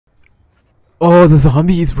Oh, the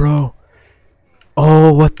zombies, bro.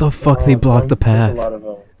 Oh, what the fuck? They blocked the path. There's a lot of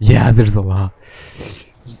them. Yeah, there's a lot.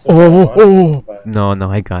 Oh. No,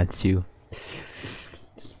 no, I got you.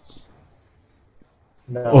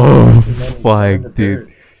 No, Oh, too many. fuck,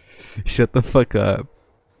 dude. Shut the fuck up.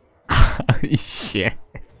 Shit.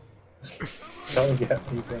 Don't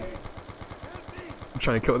get me, bro. I'm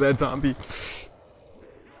trying to kill that zombie.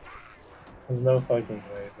 There's no fucking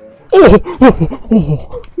way, bro.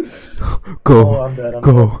 Oh! Go, Oh, I'm dead,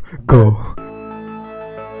 go, go.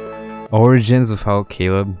 Origins without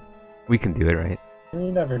Caleb. We can do it, right?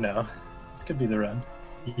 You never know. This could be the run.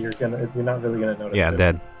 You're not really gonna notice. Yeah, I'm it.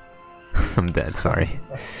 dead. I'm dead, sorry.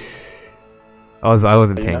 I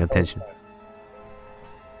wasn't paying attention.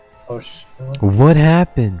 Oh sh. What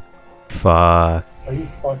happened? Fuck. Are you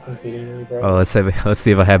fucking kidding me, bro? Oh, let's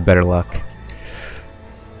see if I have better luck.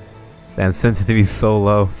 Damn, sensitivity is so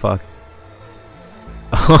low. Fuck.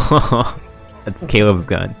 That's Caleb's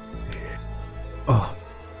gun. Oh.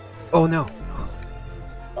 Oh no.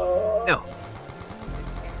 No.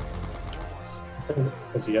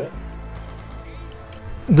 Did you get it?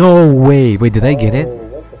 No way. Wait, did I get it?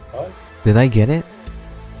 What the fuck? Did I get it?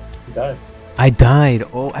 You died. I died.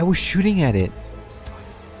 Oh, I was shooting at it.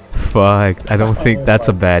 Fuck. I don't think that's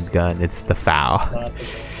a bad gun. It's the foul.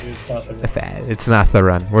 It's not the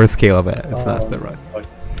run. Where's Caleb at? It's not the run. Fuck.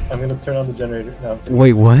 I'm gonna turn on the generator now.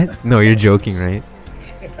 Wait, what? No, you're joking, right?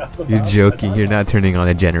 You're joking. You're not turning on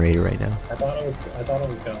a generator right now. I thought it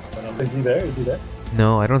was gone. Is he there? Is he there?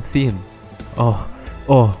 No, I don't see him. Oh,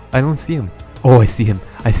 I don't see him. Oh, I see him.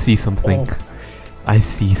 I see something. Oh. I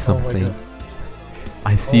see something. God.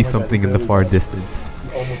 I see God, something in the far distance.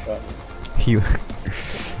 You almost got me. He. Oh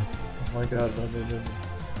my god, no.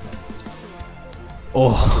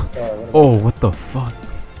 Oh, what the fuck?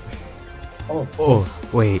 Oh,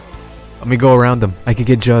 wait. Let me go around him. I could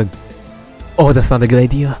get jugged. Oh, that's not a good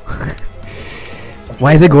idea.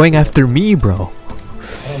 Why is it going after me, bro?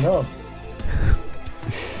 I don't know.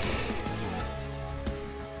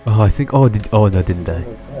 Oh, I think. Oh, no, didn't die.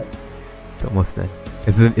 It's almost dead.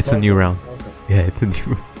 It's a new round. Yeah, it's a new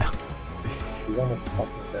round. He's almost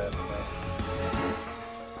fucking dead.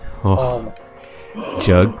 Oh,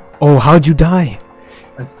 Jug. Oh, how'd you die?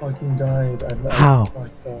 I fucking died. How?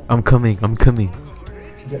 I'm coming.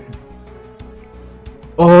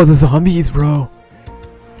 Oh, the zombies, bro.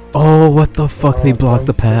 Oh, what the fuck? They blocked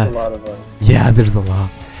the path. Yeah, there's a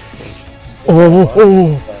lot.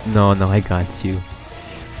 Oh. No, I got you.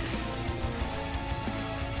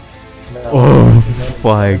 Oh,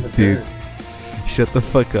 fuck, dude. Shut the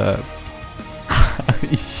fuck up.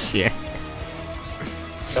 Shit.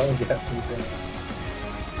 I'm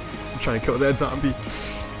trying to kill that zombie.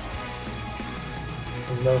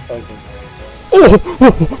 There's no fucking way. Oh.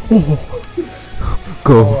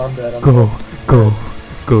 Go, I'm dead,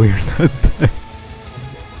 go, you're not dead.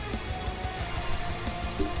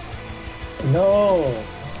 No!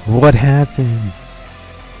 What happened?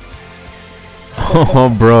 Oh,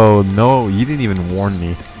 bro, no, you didn't even warn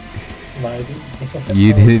me.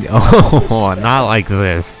 You didn't. Oh, not like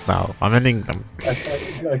this. No, I'm ending them.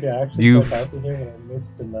 You.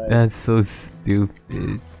 That's so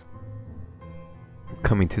stupid.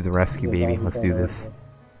 Coming to the rescue, baby. Let's do this.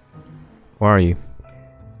 Where are you?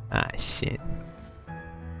 Ah, shit.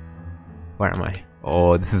 Where am I?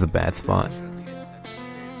 Oh, this is a bad spot.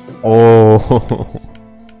 Oh.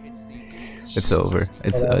 It's over.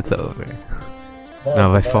 It's over.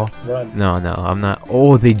 No, if I fall. No, I'm not.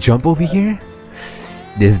 Oh, they jump over here?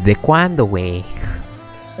 Desde cuando, way?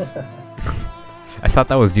 I thought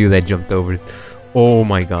that was you that jumped over. Oh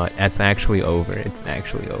my god, that's actually over. It's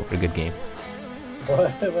actually over. Good game.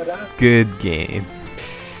 Good game.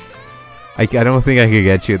 I don't think I could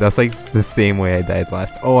get you. That's like the same way I died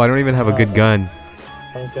last. Oh, I don't even have a good gun.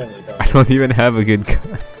 I don't even have a good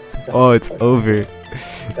gun. Oh, it's over.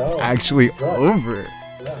 It's actually over.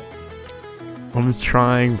 I'm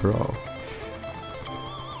trying, bro.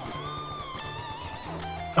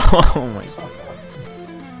 Oh my god.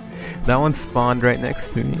 That one spawned right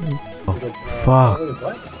next to me. Oh, fuck.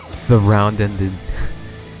 The round ended.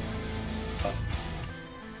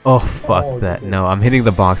 Oh, fuck that. No, I'm hitting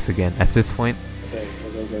the box again. At this point,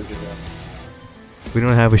 we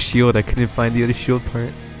don't have a shield. I couldn't find the other shield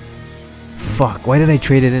part. Fuck, why did I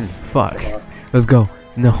trade it in? Fuck. Let's go.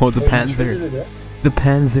 No, the Panzer. The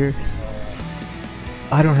Panzer.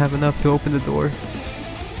 I don't have enough to open the door.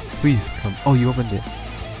 Please come. Oh, you opened it.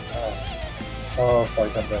 Oh,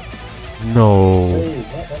 fuck, I'm dead. No. Wait,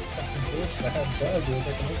 what? That's fucking bullshit. I have drugs. It was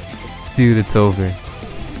like an Dude, it's over.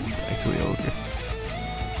 It's actually over.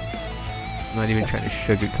 I'm not even trying to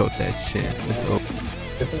sugarcoat that shit. It's over.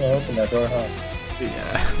 Good thing I opened that door, huh?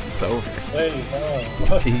 Yeah, it's over. Wait,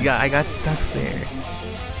 no. I got stuck there.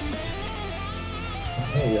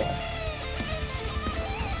 Oh, yeah.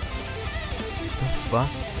 The fuck?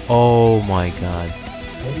 Oh my god.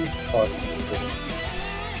 What are you talking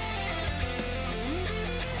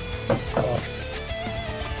about? Oh.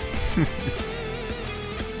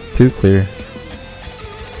 It's too clear.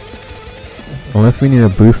 Unless we need to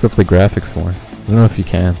boost up the graphics more. I don't know if you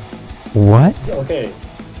can. What? Okay.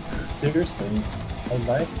 Seriously. I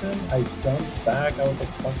knifed him, I jumped back, I was like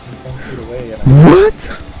fucking 10 feet away and I What?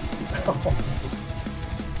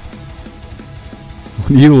 What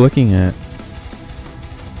are you looking at?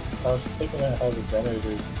 I was just looking at how the generator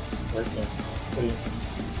is working.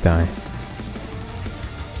 Die.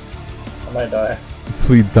 I might die.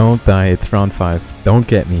 Please don't die, it's round 5. Don't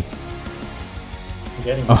get me. I'm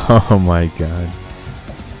getting Oh my god.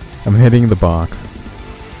 I'm hitting the box.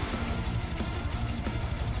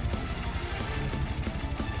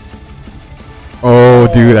 Oh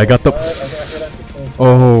dude, I got the...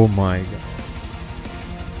 Oh my god.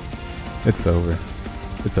 It's over.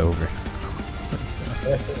 It's over.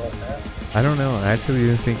 I don't know, I actually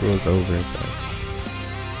didn't think it was over, but...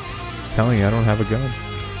 I'm telling you, I don't have a gun.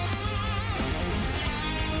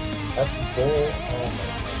 That's bull. Oh my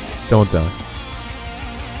god. Don't die.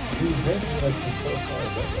 You hit me like from so far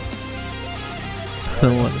away. I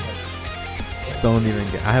don't want... Don't even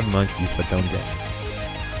get... I have monkeys, but don't get...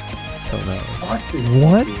 So no.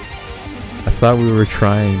 What? I thought we were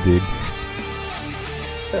trying, dude.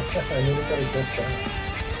 I need to get a good shot.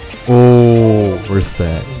 Oh, we're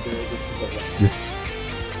set. This...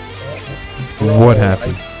 What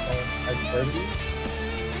happened? I swear to you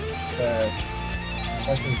that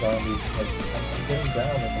fucking zombies, like, I'm getting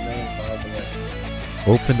down like a million miles away.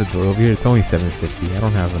 Open the door over here. It's only 750. I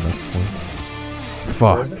don't have enough points.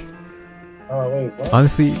 Where is Fuck. it? Oh, wait, what?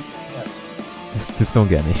 Honestly, Yeah. just don't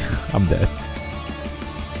get me. I'm dead.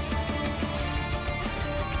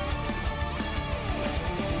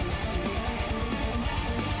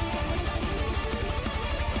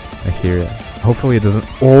 I hear it. Hopefully it doesn't...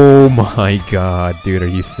 Oh my god, dude, are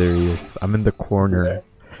you serious? I'm in the corner.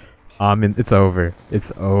 I'm in... It's over.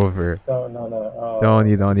 It's over. No, no, no. Oh, Don't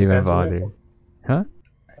even answer bother. me? Huh?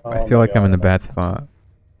 Oh I feel my like I'm in a God. bad spot.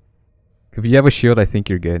 If you have a shield, I think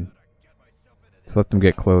you're good. Just let them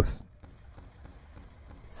get close.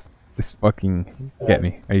 Just fucking get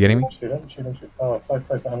me. Are you getting me? Shoot him, shoot him, shoot. Oh, fuck,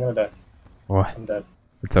 fuck, I'm gonna die. What? I'm dead.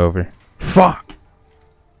 It's over. Fuck!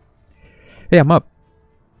 Hey, I'm up.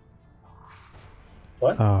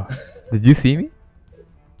 What? Oh. Did you see me?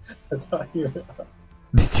 I thought you were...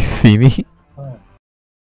 Did you see me? Oh.